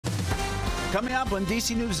Coming up on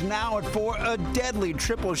DC News Now at 4, a deadly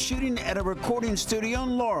triple shooting at a recording studio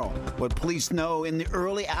in Laurel. What police know in the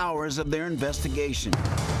early hours of their investigation.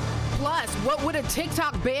 Plus, what would a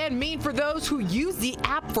TikTok ban mean for those who use the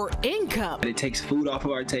app for income? It takes food off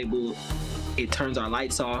of our table. It turns our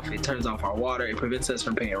lights off. It turns off our water. It prevents us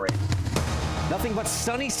from paying rent. Nothing but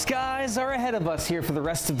sunny skies are ahead of us here for the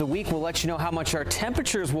rest of the week. We'll let you know how much our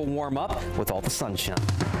temperatures will warm up with all the sunshine.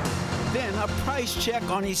 Then a price check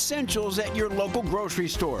on essentials at your local grocery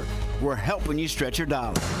store. We're helping you stretch your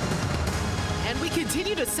dollar. And we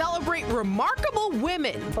continue to celebrate remarkable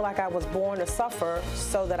women. I feel like I was born to suffer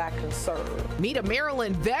so that I can serve. Meet a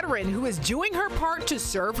Maryland veteran who is doing her part to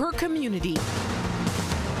serve her community.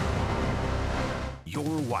 You're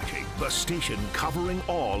watching the station covering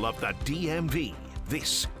all of the DMV.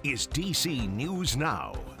 This is DC News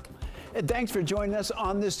Now. And thanks for joining us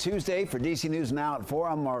on this Tuesday for DC News Now at 4.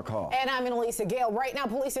 I'm Mark Hall. And I'm Annalisa Gale. Right now,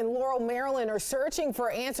 police in Laurel, Maryland are searching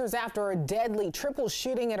for answers after a deadly triple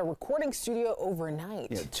shooting at a recording studio overnight.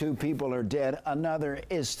 Yeah, 2 people are dead. Another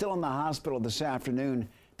is still in the hospital this afternoon.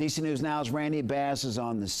 DC News Now's Randy Bass is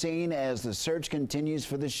on the scene as the search continues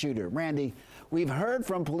for the shooter. Randy, we've heard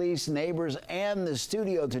from police, neighbors, and the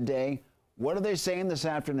studio today. What are they saying this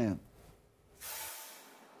afternoon?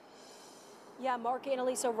 Yeah, Mark,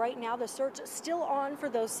 Annalisa, right now the search is still on for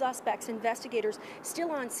those suspects. Investigators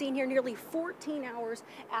still on scene here nearly 14 hours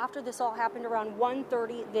after this all happened around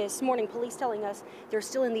 1:30 this morning. Police telling us they're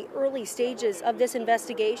still in the early stages of this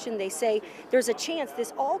investigation. They say there's a chance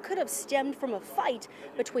this all could have stemmed from a fight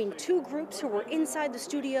between 2 groups who were inside the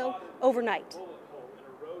studio overnight.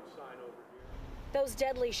 Those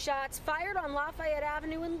deadly shots fired on Lafayette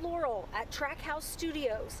Avenue in Laurel at Trackhouse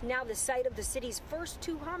Studios, now the site of the city's first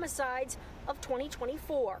 2 homicides of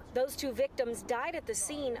 2024. Those 2 victims died at the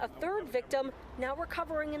scene. A 3rd victim now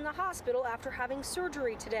recovering in the hospital after having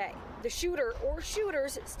surgery today. The shooter or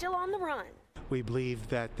shooters still on the run. We believe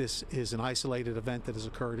that this is an isolated event that has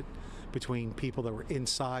occurred between people that were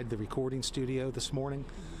inside the recording studio this morning,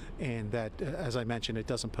 and that, as I mentioned, it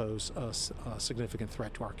doesn't pose a significant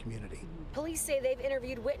threat to our community. Police say they've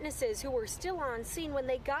interviewed witnesses who were still on scene when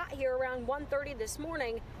they got here around 1:30 this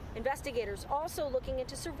morning. Investigators also looking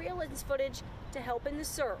into surveillance footage to help in the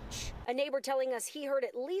search. A neighbor telling us he heard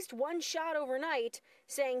at least 1 shot overnight,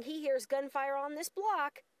 saying he hears gunfire on this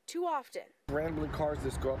block too often. Randomly cars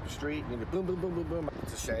just go up the street and boom, boom, boom, boom, boom.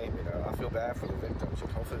 It's a shame, I feel bad for the victims,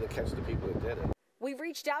 and hopefully they catch the people that did it. We've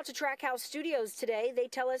reached out to Trackhouse Studios today. They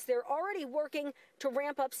tell us they're already working to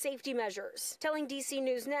ramp up safety measures. Telling DC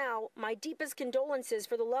News Now, my deepest condolences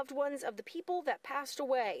for the loved ones of the people that passed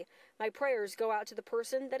away. My prayers go out to the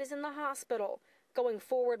person that is in the hospital. Going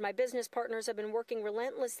forward, my business partners have been working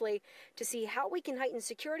relentlessly to see how we can heighten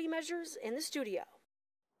security measures in the studio.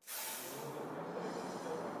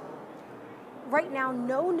 Right now,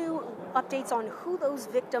 no new updates on who those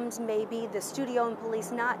victims may be. The studio and police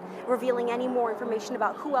not revealing any more information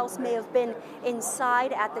about who else may have been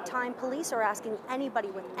inside at the time. Police are asking anybody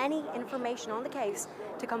with any information on the case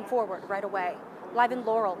to come forward right away. Live in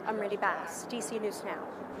Laurel, I'm Randy Bass, DC News Now.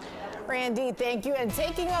 Randy, thank you. And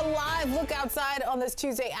taking a live look outside on this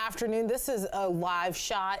Tuesday afternoon, this is a live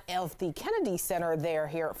shot of the Kennedy Center there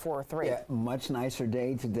here at 4-3. Yeah, much nicer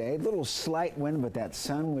day today. Little slight wind, but that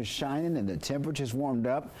sun was shining and the temperatures warmed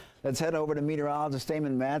up. Let's head over to meteorologist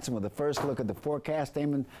Damon Matson with the first look at the forecast.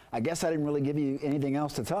 Damon, I guess I didn't really give you anything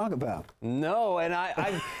else to talk about. No, and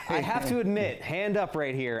I have to admit, hand up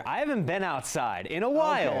right here, I haven't been outside in a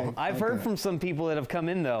while. Okay, I've heard from some people that have come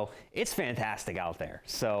in, though. It's fantastic out there.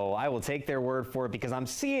 So I will take their word for it because I'm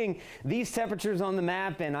seeing these temperatures on the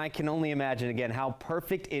map, and I can only imagine, again, how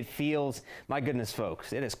perfect it feels. My goodness,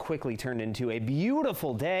 folks, it has quickly turned into a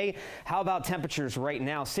beautiful day. How about temperatures right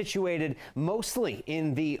now situated mostly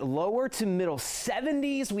in the lower to middle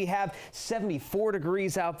 70s. We have 74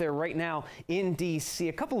 degrees out there right now in DC,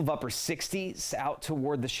 a couple of upper 60s out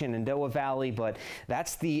toward the Shenandoah Valley, but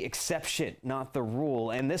that's the exception, not the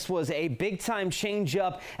rule. And this was a big time change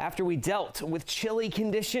up after we dealt with chilly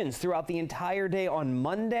conditions throughout the entire day on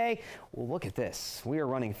Monday. Well, look at this. We are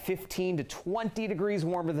running 15 to 20 degrees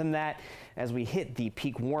warmer than that as we hit the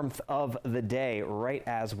peak warmth of the day right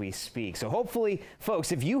as we speak. So hopefully,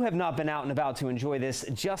 folks, if you have not been out and about to enjoy this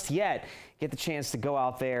just yet, get the chance to go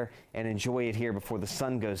out there and enjoy it here before the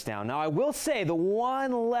sun goes down. Now, I will say the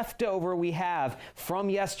one leftover we have from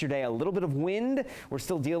yesterday, a little bit of wind. We're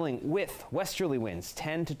still dealing with westerly winds,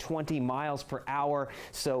 10 to 20 miles per hour.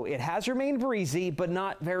 So it has remained breezy, but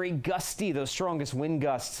not very gusty. Those strongest wind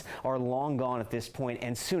gusts are long gone at this point,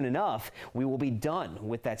 and soon enough, we will be done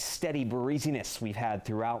with that steady breeziness we've had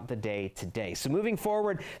throughout the day today. So moving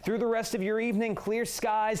forward through the rest of your evening, clear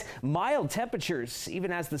skies, mild temperatures,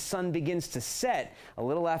 even as the sun begins to set a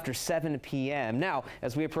little after 7 p.m. Now,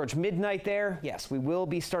 as we approach midnight there, yes, we will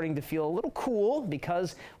be starting to feel a little cool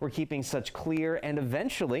because we're keeping such clear and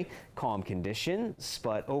eventually calm conditions,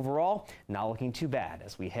 but overall, not looking too bad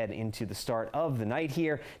as we head into the start of the night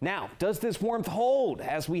here. Now, does this warmth hold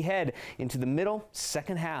as we head into the middle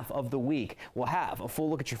second half of the week? We'll have a full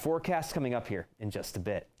look at your forecast coming up here in just a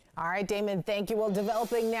bit. All right, Damon, thank you. Well,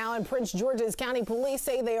 developing now in Prince George's County, police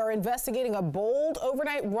say they are investigating a bold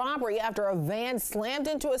overnight robbery after a van slammed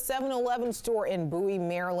into a 7-Eleven store in Bowie,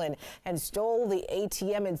 Maryland, and stole the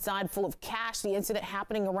ATM inside full of cash. The incident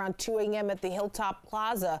happening around 2 a.m. at the Hilltop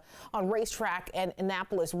Plaza on Racetrack and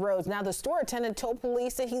Annapolis Roads. Now, the store attendant told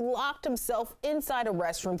police that he locked himself inside a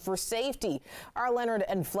restroom for safety. Our Leonard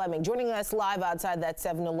and Fleming joining us live outside that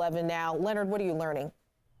 7-Eleven now. Leonard, what are you learning?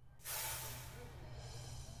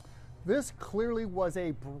 This clearly was a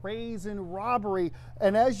brazen robbery,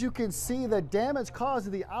 and as you can see, the damage caused to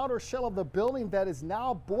the outer shell of the building that is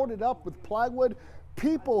now boarded up with plywood.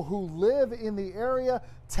 People who live in the area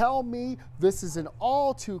tell me this is an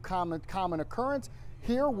all too common occurrence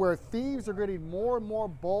here, where thieves are getting more and more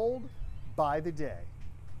bold by the day.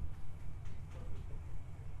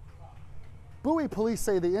 Bowie police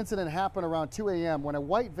say the incident happened around 2 a.m. when a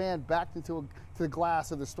white van backed into the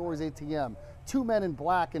glass of the store's ATM. Two men in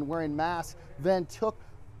black and wearing masks then took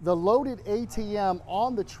the loaded ATM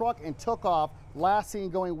on the truck and took off, last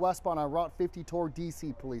seen going westbound on Route 50 toward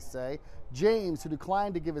DC, police say. James, who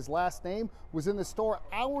declined to give his last name, was in the store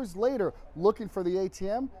hours later looking for the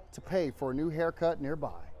ATM to pay for a new haircut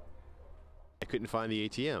nearby. I couldn't find the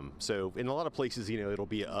ATM. So in a lot of places, you know, it'll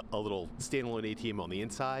be a little standalone ATM on the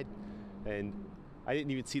inside. And I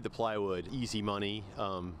didn't even see the plywood. Easy money.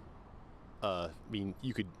 I mean,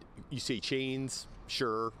 you say chains,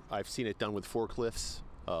 sure. I've seen it done with forklifts.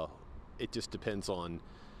 It just depends on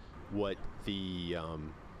what the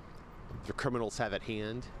criminals have at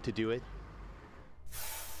hand to do it.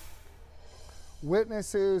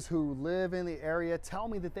 Witnesses who live in the area tell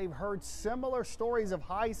me that they've heard similar stories of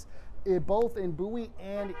heists both in Bowie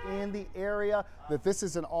and in the area, that this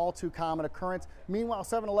is an all too common occurrence. Meanwhile,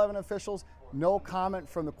 7-Eleven officials, no comment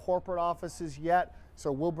from the corporate offices yet,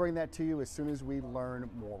 so we'll bring that to you as soon as we learn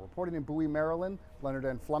more. Reporting in Bowie, Maryland, Leonard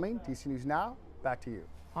and Fleming, DC News Now, back to you.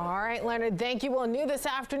 All right, Leonard, thank you. Well, new this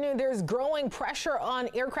afternoon, there's growing pressure on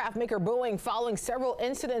aircraft maker Boeing following several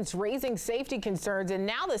incidents raising safety concerns. And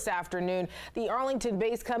now this afternoon, the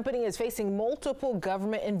Arlington-based company is facing multiple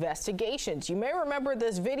government investigations. You may remember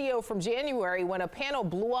this video from January when a panel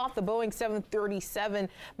blew off the Boeing 737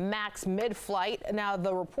 MAX mid-flight. Now,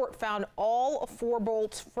 the report found all 4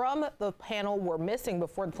 bolts from the panel were missing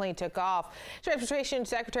before the plane took off. Transportation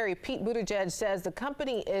Secretary Pete Buttigieg says the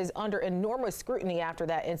company is under enormous scrutiny after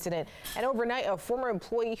that incident. And overnight, a former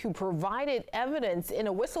employee who provided evidence in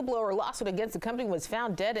a whistleblower lawsuit against the company was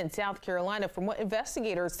found dead in South Carolina from what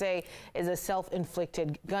investigators say is a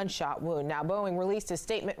self-inflicted gunshot wound. Now, Boeing released a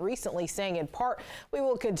statement recently saying, in part, we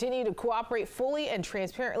will continue to cooperate fully and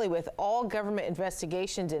transparently with all government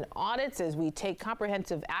investigations and audits as we take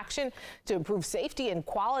comprehensive action to improve safety and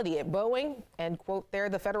quality at Boeing. End quote there.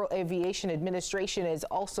 The Federal Aviation Administration is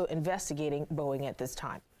also investigating Boeing at this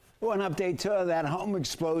time. Well, an update to that home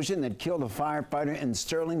explosion that killed a firefighter in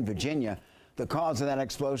Sterling, Virginia. The cause of that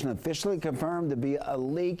explosion officially confirmed to be a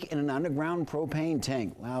leak in an underground propane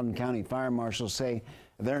tank. Loudoun County fire marshals say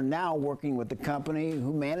they're now working with the company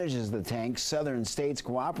who manages the tank, Southern States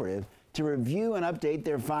Cooperative, to review and update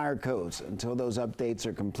their fire codes. Until those updates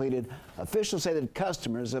are completed, officials say that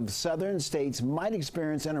customers of Southern States might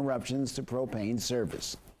experience interruptions to propane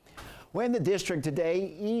service. When the district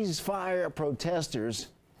today ceasefire protesters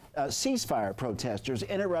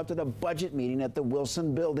interrupted a budget meeting at the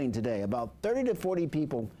Wilson Building today. About 30 to 40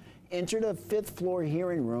 people entered a 5th floor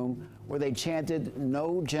hearing room where they chanted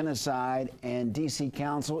 "No genocide" and D.C.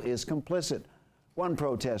 Council is complicit. One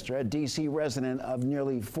protester, a D.C. resident of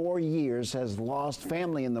nearly 4 years, has lost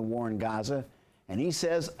family in the war in Gaza, and he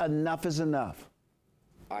says enough is enough.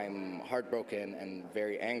 I'm heartbroken and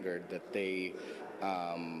very angered that they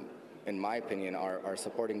in my opinion, are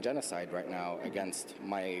supporting genocide right now against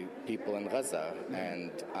my people in Gaza.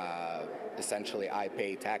 And essentially, I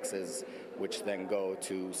pay taxes, which then go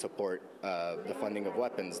to support the funding of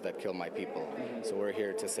weapons that kill my people. So we're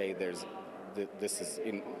here to say this is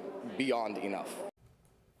beyond enough.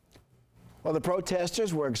 Well, the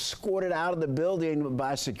protesters were escorted out of the building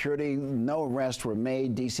by security. No arrests were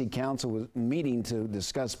made. D.C. Council was meeting to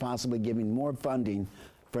discuss possibly giving more funding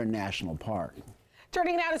for a national park.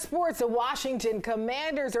 Turning now to sports, the Washington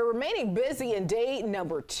Commanders are remaining busy in day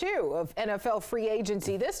number 2 of NFL free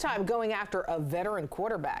agency, this time going after a veteran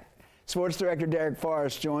quarterback. Sports director Derek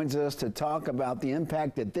Forrest joins us to talk about the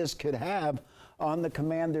impact that this could have on the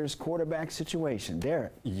Commanders' quarterback situation.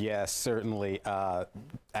 Derek. Yes, certainly.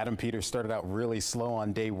 Adam Peters started out really slow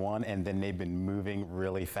on day 1, and then they've been moving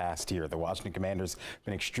really fast here. The Washington Commanders have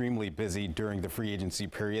been extremely busy during the free agency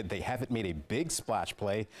period. They haven't made a big splash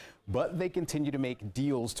play, but they continue to make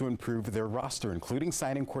deals to improve their roster, including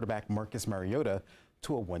signing quarterback Marcus Mariota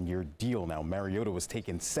to a 1-year deal. Now, Mariota was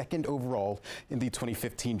taken 2nd overall in the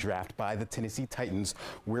 2015 draft by the Tennessee Titans,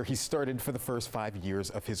 where he started for the first 5 years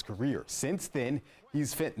of his career. Since then,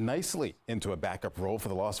 he's fit nicely into a backup role for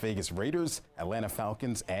the Las Vegas Raiders, Atlanta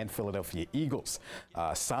Falcons, and Philadelphia Eagles.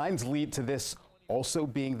 Signs lead to this also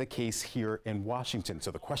being the case here in Washington. So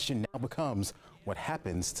the question now becomes, what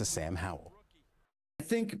happens to Sam Howell? I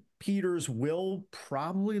think Peters will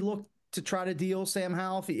probably look to try to deal Sam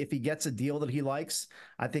Howell. If he gets a deal that he likes,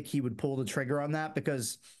 I think he would pull the trigger on that,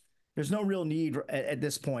 because there's no real need at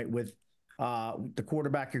this point with the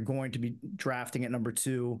quarterback you're going to be drafting at number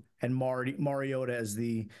 2 and Mariota as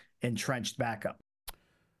the entrenched backup.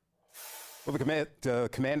 Well, the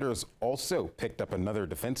Commanders also picked up another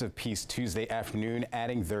defensive piece Tuesday afternoon,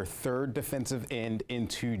 adding their 3rd defensive end in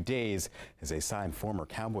 2 days as they signed former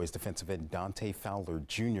Cowboys defensive end Dante Fowler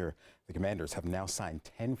Jr. The Commanders have now signed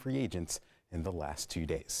 10 free agents in the last 2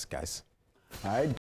 days. Guys. All right.